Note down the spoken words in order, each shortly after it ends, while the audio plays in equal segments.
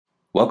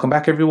Welcome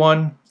back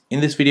everyone.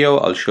 In this video,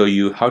 I'll show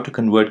you how to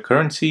convert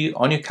currency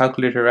on your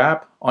calculator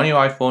app on your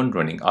iPhone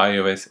running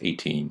iOS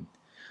 18.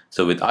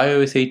 So with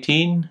iOS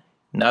 18,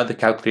 now the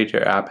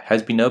calculator app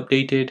has been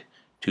updated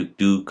to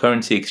do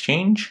currency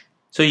exchange.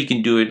 So you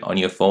can do it on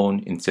your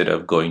phone instead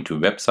of going to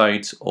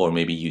websites or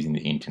maybe using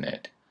the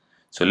internet.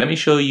 So let me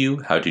show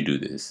you how to do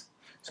this.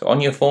 So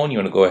on your phone, you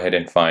want to go ahead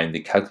and find the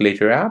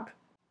calculator app.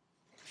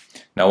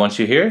 Now once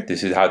you're here,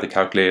 this is how the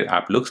calculator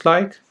app looks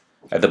like.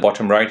 At the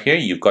bottom right here,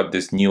 you've got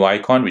this new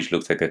icon which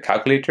looks like a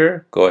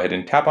calculator. Go ahead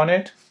and tap on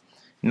it.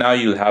 Now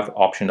you'll have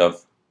option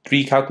of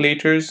 3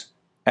 calculators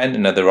and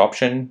another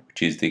option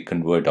which is the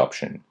convert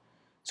option.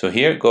 So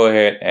here, go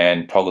ahead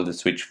and toggle the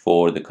switch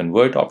for the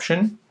convert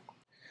option.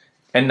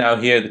 And now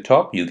here at the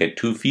top, you'll get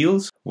 2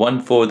 fields,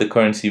 one for the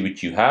currency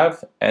which you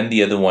have and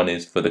the other one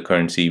is for the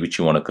currency which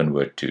you want to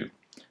convert to.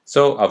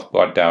 So I've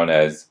got down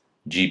as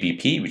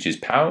GBP, which is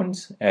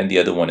pounds, and the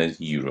other one is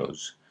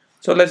euros.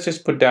 So let's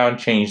just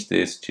change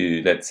this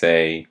to, let's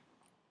say,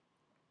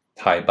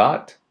 Thai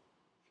baht.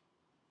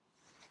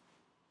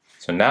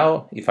 So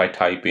now if I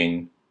type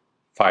in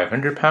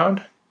 500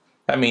 pound,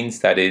 that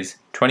means that is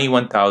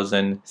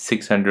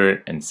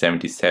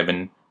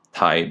 21,677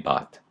 Thai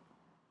baht.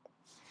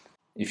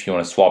 If you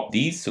want to swap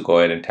these, so go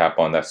ahead and tap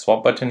on that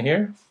swap button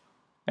here.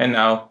 And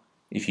now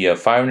if you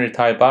have 500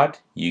 Thai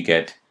baht, you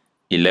get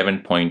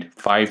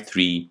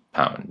 11.53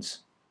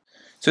 pounds.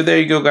 So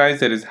there you go guys,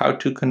 that is how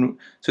to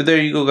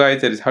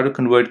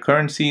convert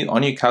currency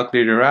on your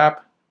calculator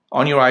app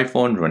on your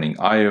iPhone running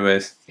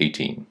iOS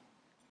 18.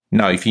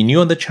 Now if you're new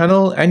on the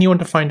channel and you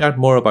want to find out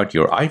more about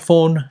your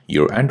iPhone,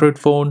 your Android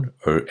phone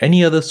or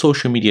any other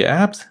social media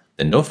apps,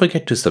 then don't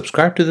forget to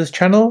subscribe to this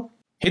channel,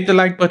 hit the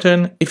like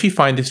button if you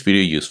find this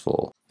video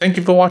useful. Thank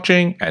you for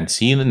watching and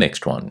see you in the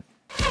next one.